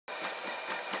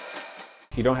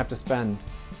You don't have to spend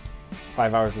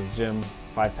 5 hours at the gym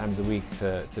 5 times a week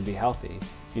to be healthy.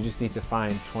 You just need to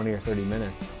find 20 or 30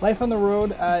 minutes. Life on the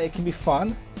road, it can be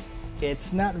fun.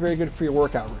 It's not very good for your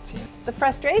workout routine. The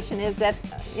frustration is that,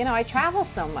 I travel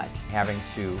so much. Having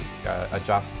to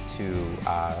adjust to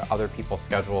other people's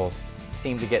schedules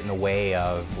seemed to get in the way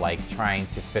of trying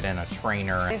to fit in a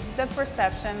trainer. It's the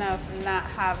perception of not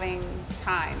having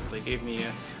time. They gave me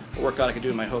a workout I could do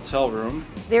in my hotel room.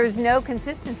 There's no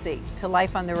consistency to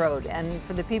life on the road, and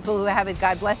for the people who have it,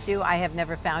 God bless you. I have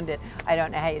never found it. I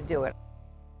don't know how you do it.